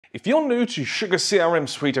If you're new to SugarCRM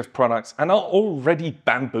suite of products and are already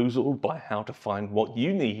bamboozled by how to find what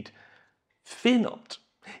you need, fear not.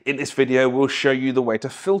 In this video, we'll show you the way to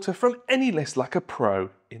filter from any list like a pro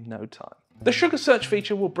in no time. The Sugar Search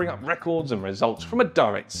feature will bring up records and results from a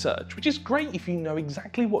direct search, which is great if you know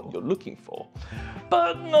exactly what you're looking for,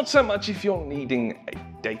 but not so much if you're needing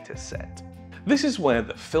a data set. This is where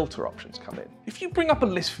the filter options come in. If you bring up a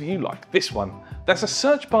list view like this one, there's a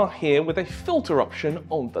search bar here with a filter option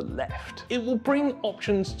on the left. It will bring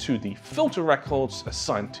options to the filter records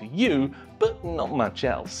assigned to you, but not much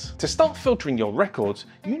else. To start filtering your records,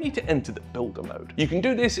 you need to enter the builder mode. You can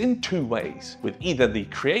do this in two ways, with either the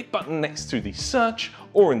create button next to the search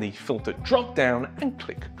or in the filter drop down and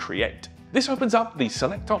click create. This opens up the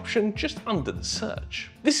select option just under the search.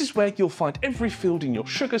 This is where you'll find every field in your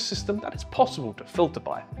Sugar system that is possible to filter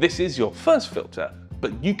by. This is your first filter,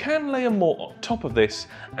 but you can layer more on top of this,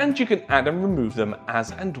 and you can add and remove them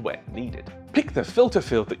as and when needed. Pick the filter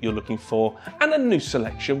field that you're looking for and a new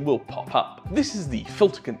selection will pop up. This is the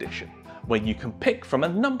filter condition, where you can pick from a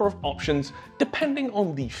number of options depending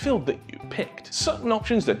on the field that you picked. Certain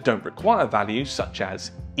options that don't require values, such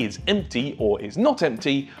as is empty or is not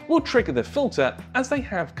empty, will trigger the filter as they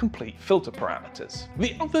have complete filter parameters.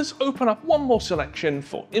 The others open up one more selection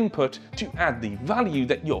for input to add the value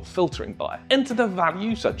that you're filtering by. Enter the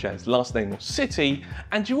value such as last name or city,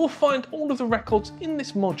 and you will find all of the records in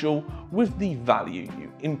this module with the value you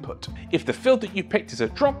input. If the field that you picked is a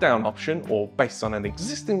drop-down option or based on an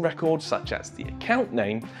existing record such as the account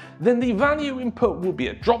name, then the value input will be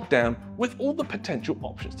a drop-down with all the potential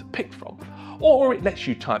options to pick from, or it lets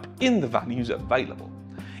you type in the values available.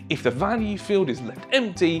 If the value field is left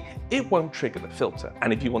empty, it won't trigger the filter.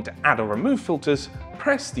 And if you want to add or remove filters,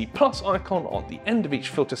 press the plus icon on the end of each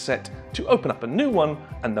filter set to open up a new one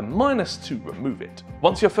and the minus to remove it.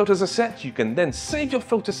 Once your filters are set, you can then save your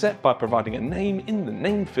filter set by providing a name in the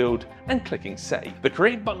name field and clicking save. The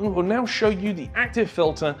create button will now show you the active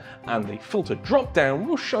filter, and the filter drop down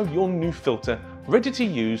will show your new filter ready to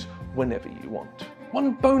use whenever you want.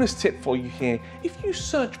 One bonus tip for you here: if you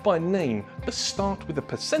search by name but start with a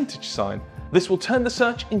percentage sign, this will turn the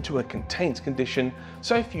search into a contains condition,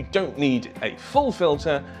 so if you don't need a full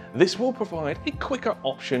filter, this will provide a quicker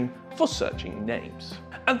option for searching names.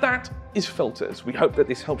 And that is filters. We hope that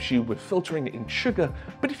this helps you with filtering in Sugar,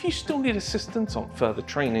 but if you still need assistance on further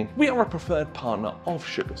training, we are a preferred partner of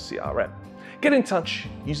SugarCRM. Get in touch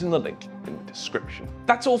using the link in the description.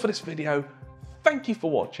 That's all for this video. Thank you for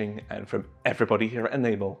watching, and from everybody here at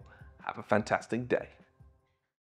Enable, have a fantastic day.